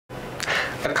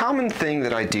A common thing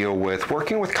that I deal with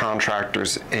working with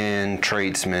contractors and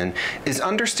tradesmen is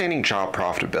understanding job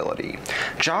profitability.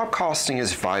 Job costing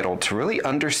is vital to really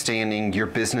understanding your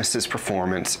business's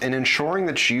performance and ensuring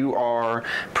that you are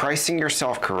pricing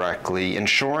yourself correctly,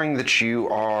 ensuring that you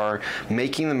are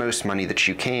making the most money that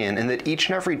you can, and that each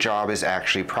and every job is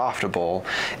actually profitable,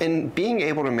 and being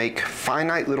able to make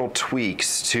finite little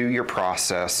tweaks to your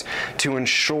process to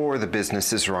ensure the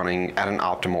business is running at an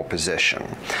optimal position.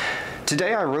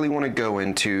 Today I really want to go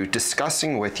into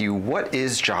discussing with you what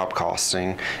is job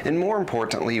costing, and more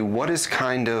importantly, what is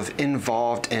kind of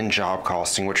involved in job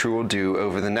costing, which we will do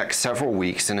over the next several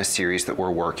weeks in a series that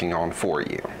we're working on for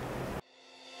you.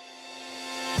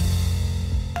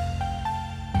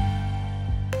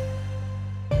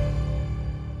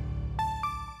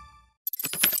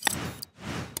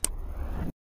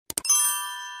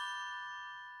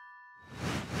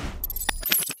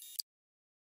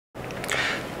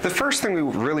 The first thing we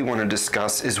really want to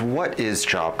discuss is what is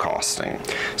job costing.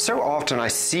 So often I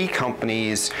see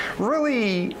companies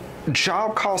really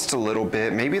job cost a little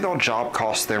bit. Maybe they'll job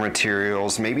cost their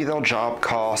materials, maybe they'll job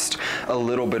cost a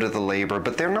little bit of the labor,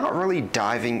 but they're not really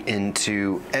diving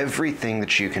into everything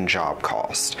that you can job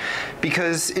cost.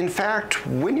 Because in fact,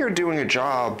 when you're doing a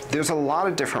job, there's a lot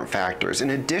of different factors.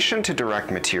 In addition to direct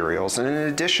materials and in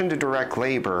addition to direct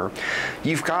labor,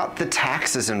 you've got the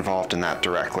taxes involved in that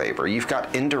direct labor. You've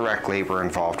got indirect labor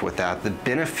involved with that, the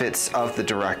benefits of the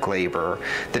direct labor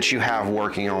that you have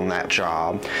working on that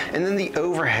job, and then the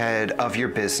overhead of your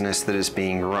business that is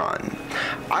being run.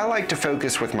 I like to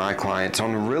focus with my clients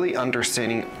on really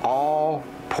understanding all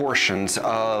portions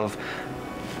of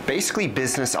basically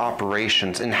business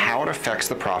operations and how it affects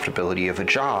the profitability of a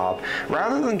job,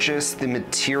 rather than just the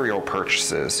material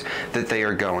purchases that they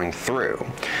are going through.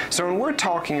 So when we're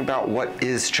talking about what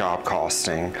is job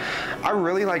costing, I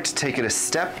really like to take it a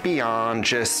step beyond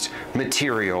just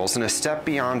materials and a step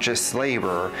beyond just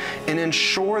labor, and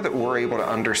ensure that we're able to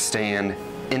understand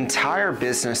entire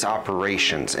business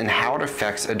operations and how it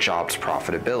affects a job's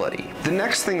profitability. The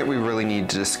next thing that we really need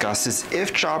to discuss is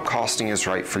if job costing is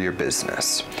right for your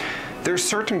business. There's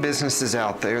certain businesses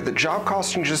out there that job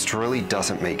costing just really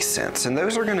doesn't make sense, and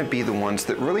those are going to be the ones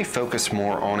that really focus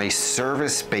more on a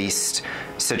service-based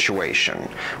situation,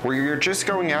 where you're just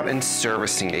going out and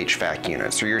servicing HVAC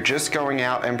units, or you're just going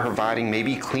out and providing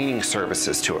maybe cleaning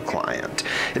services to a client.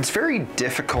 It's very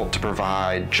difficult to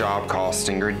provide job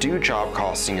costing or do job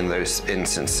costing in those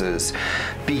instances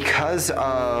because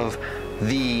of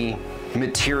the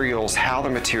materials, how the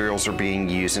materials are being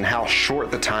used, and how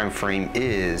short the time frame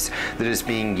is that is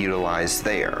being utilized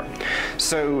there.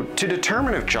 So to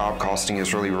determine if job costing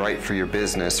is really right for your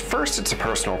business, first it's a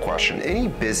personal question. Any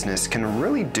business can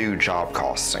really do job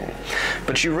costing,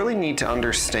 but you really need to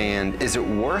understand, is it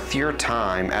worth your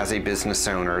time as a business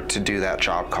owner to do that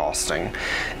job costing?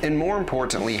 And more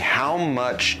importantly, how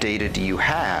much data do you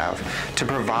have to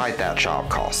provide that job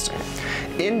costing?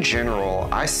 In general,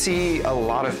 I see a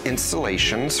lot of installations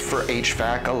for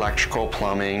HVAC, electrical,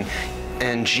 plumbing,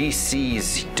 and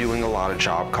GCs doing a lot of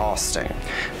job costing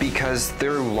because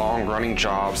they're long-running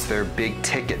jobs, they're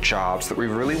big-ticket jobs that we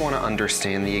really want to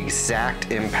understand the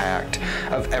exact impact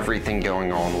of everything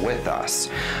going on with us.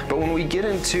 But when we get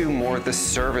into more the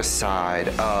service side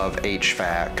of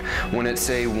HVAC, when it's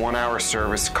a 1-hour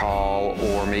service call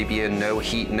or maybe a no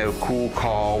heat, no cool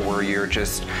call where you're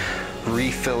just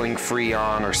refilling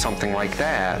Freon or something like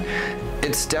that,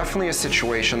 it's definitely a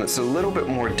situation that's a little bit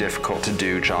more difficult to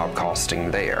do job costing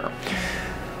there.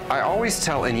 I always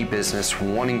tell any business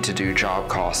wanting to do job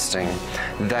costing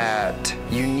that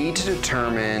you need to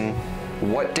determine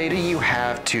what data you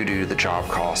have to do the job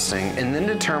costing, and then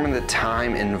determine the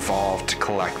time involved to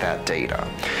collect that data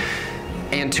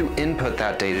and to input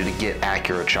that data to get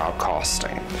accurate job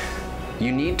costing.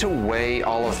 You need to weigh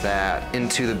all of that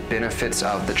into the benefits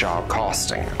of the job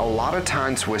costing. A lot of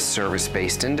times with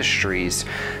service-based industries,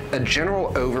 a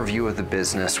general overview of the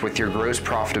business with your gross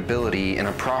profitability and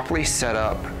a properly set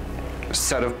up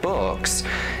set of books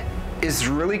is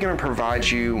really going to provide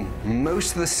you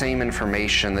most of the same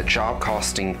information that job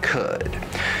costing could.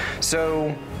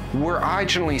 So where I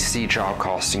generally see job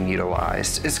costing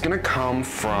utilized is going to come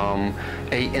from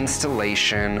a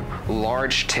installation,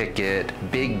 large ticket,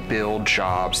 big build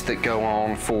jobs that go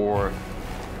on for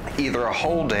either a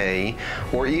whole day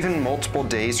or even multiple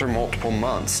days or multiple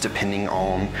months, depending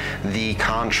on the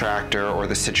contractor or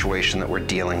the situation that we're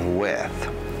dealing with.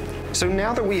 So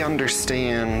now that we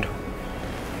understand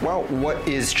Well, what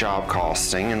is job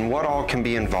costing and what all can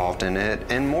be involved in it?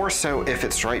 And more so, if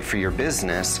it's right for your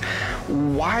business,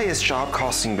 why is job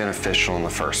costing beneficial in the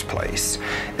first place?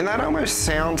 And that almost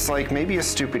sounds like maybe a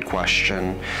stupid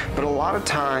question, but a lot of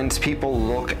times people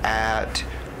look at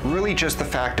really just the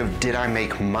fact of, did I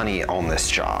make money on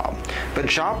this job? But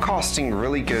job costing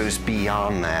really goes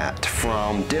beyond that,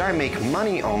 from did I make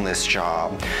money on this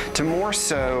job to more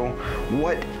so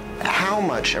how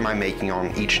much am I making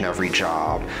on each and every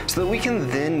job, so that we can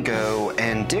then go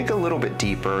and dig a little bit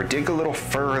deeper, dig a little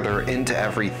further into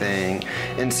everything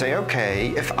and say, okay,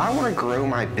 if I want to grow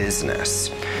my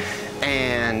business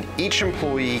and each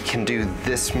employee can do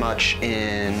this much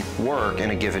in work in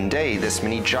a given day, this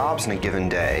many jobs in a given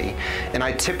day, and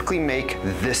I typically make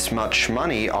this much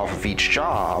money off of each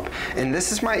job, and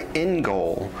this is my end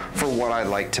goal for what I'd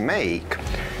like to make.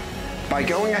 By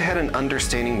going ahead and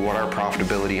understanding what our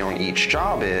profitability on each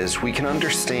job is, we can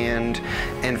understand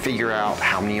and figure out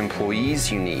how many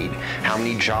employees you need, how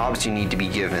many jobs you need to be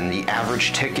given, the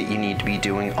average ticket you need to be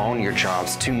doing on your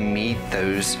jobs to meet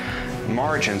those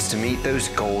margins, to meet those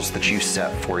goals that you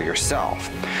set for yourself.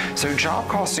 So job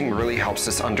costing really helps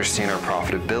us understand our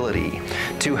profitability,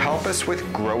 to help us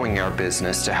with growing our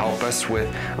business, to help us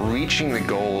with reaching the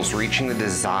goals, reaching the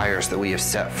desires that we have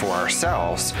set for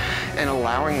ourselves, and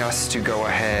allowing us to go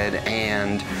ahead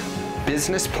and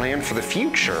business plan for the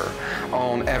future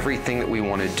on everything that we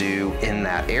want to do in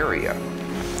that area.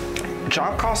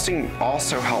 Job costing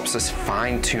also helps us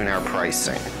fine-tune our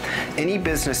pricing. Any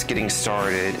business getting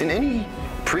started, and any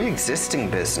pre-existing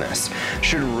business,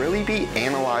 should really be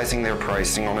analyzing their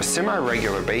pricing on a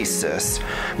semi-regular basis.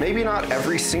 Maybe not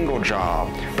every single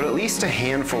job, but at least a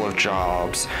handful of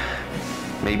jobs,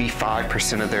 maybe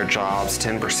 5% of their jobs,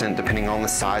 10% depending on the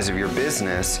size of your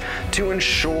business, to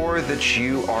ensure that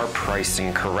you are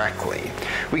pricing correctly.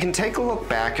 We can take a look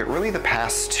back at really the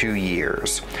past 2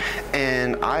 years,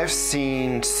 and I've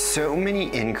seen so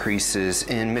many increases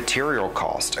in material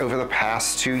cost over the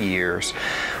past 2 years,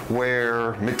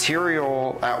 where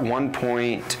material at one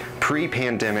point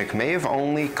pre-pandemic may have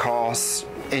only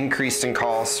increased in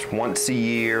cost once a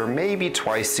year, maybe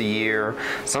twice a year.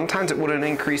 Sometimes it wouldn't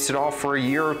increase at all for a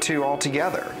year or two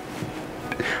altogether.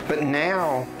 But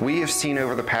now we have seen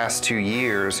over the past 2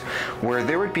 years where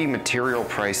there would be material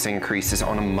price increases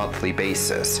on a monthly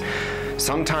basis,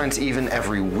 sometimes even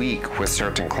every week with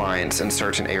certain clients in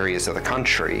certain areas of the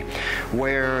country,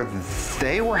 where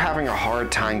they were having a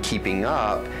hard time keeping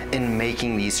up in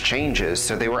making these changes.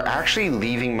 So they were actually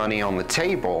leaving money on the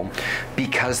table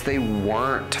because they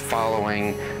weren't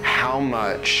following how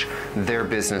much their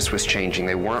business was changing.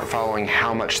 They weren't following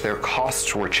how much their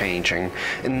costs were changing,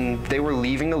 and they were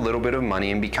leaving a little bit of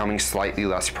money and becoming slightly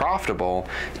less profitable,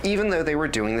 even though they were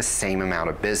doing the same amount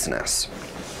of business.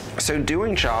 So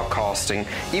doing job costing,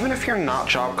 even if you're not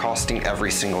job costing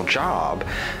every single job,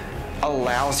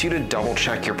 allows you to double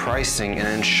check your pricing and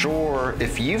ensure,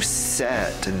 if you've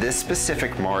set this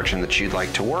specific margin that you'd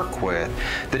like to work with,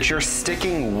 that you're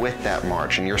sticking with that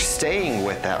margin, you're staying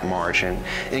with that margin,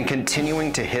 and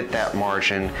continuing to hit that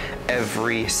margin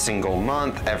every single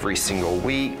month, every single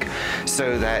week,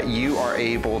 so that you are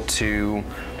able to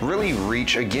really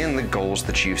reach, again, the goals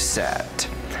that you've set.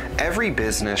 Every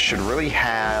business should really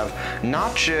have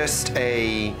not just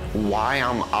a why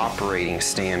I'm operating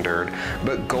standard,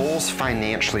 but goals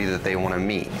financially that they want to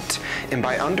meet. And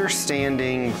by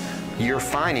understanding your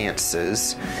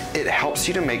finances, it helps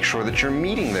you to make sure that you're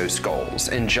meeting those goals.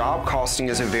 And job costing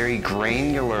is a very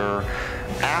granular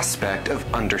aspect of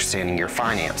understanding your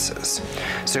finances.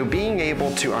 So being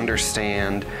able to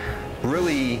understand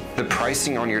really the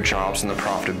pricing on your jobs and the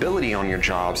profitability on your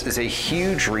jobs is a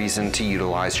huge reason to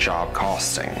utilize job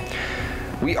costing.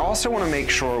 We also want to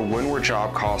make sure when we're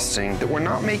job costing that we're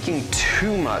not making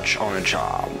too much on a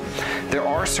job. There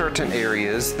are certain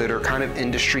areas that are kind of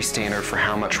industry standard for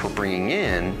how much we're bringing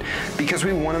in, because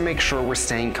we want to make sure we're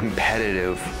staying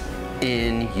competitive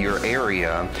in your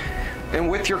area and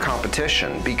with your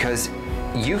competition, because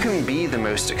you can be the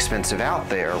most expensive out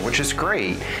there, which is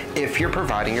great if you're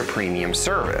providing a premium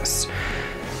service.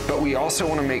 But we also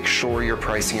want to make sure your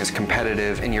pricing is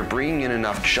competitive and you're bringing in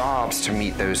enough jobs to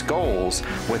meet those goals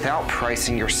without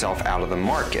pricing yourself out of the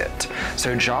market.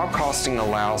 So job costing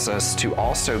allows us to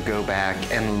also go back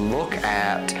and look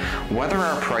at whether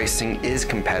our pricing is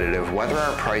competitive, whether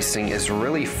our pricing is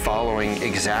really following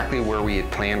exactly where we had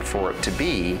planned for it to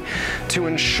be, to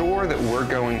ensure that we're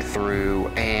going through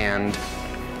and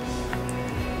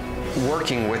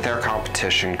working with our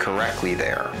competition correctly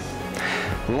there.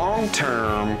 Long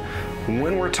term,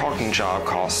 when we're talking job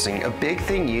costing, a big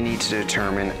thing you need to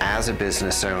determine as a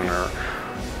business owner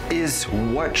is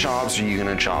what jobs are you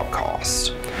going to job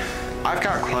cost? I've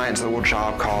got clients that will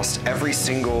job cost every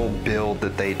single build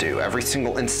that they do, every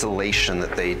single installation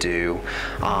that they do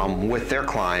with their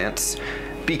clients,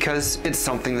 because it's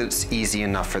something that's easy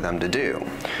enough for them to do.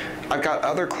 I've got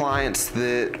other clients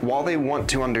that, while they want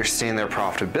to understand their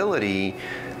profitability,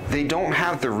 they don't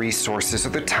have the resources or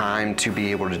the time to be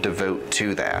able to devote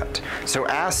to that. So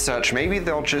as such, maybe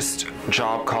they'll just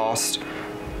job cost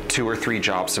 2 or 3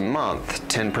 jobs a month,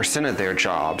 10% of their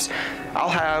jobs. I'll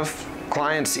have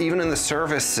clients, even in the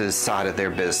services side of their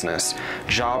business,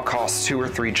 job costs 2 or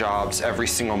 3 jobs every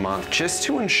single month just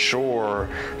to ensure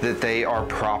that they are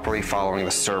properly following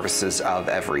the services of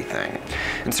everything.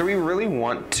 And so we really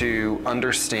want to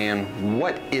understand,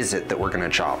 what is it that we're going to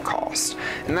job cost?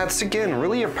 And that's, again,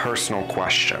 really a personal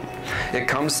question. It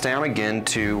comes down again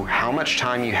to how much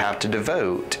time you have to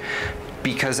devote.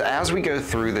 Because as we go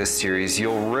through this series,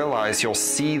 you'll realize, you'll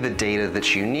see the data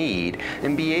that you need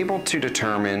and be able to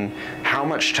determine how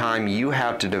much time you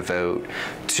have to devote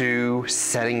to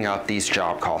setting up these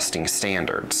job costing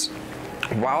standards.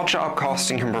 While job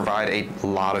costing can provide a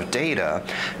lot of data,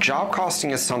 job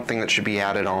costing is something that should be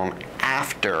added on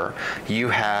after you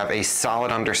have a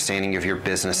solid understanding of your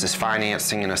business's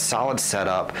financing and a solid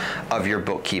setup of your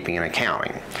bookkeeping and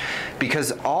accounting.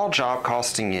 Because all job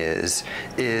costing is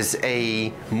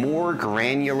a more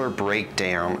granular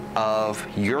breakdown of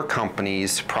your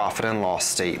company's profit and loss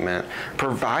statement,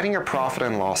 providing a profit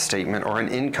and loss statement or an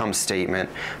income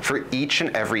statement for each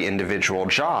and every individual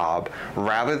job,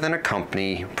 rather than a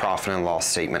company profit and loss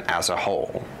statement as a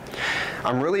whole.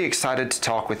 I'm really excited to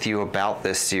talk with you about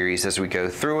this series as we go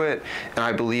through it, and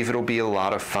I believe it'll be a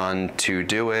lot of fun to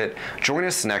do it. Join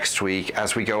us next week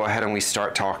as we go ahead and we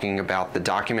start talking about the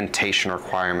documentation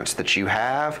requirements that you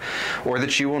have or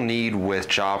that you will need with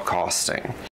job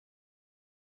costing.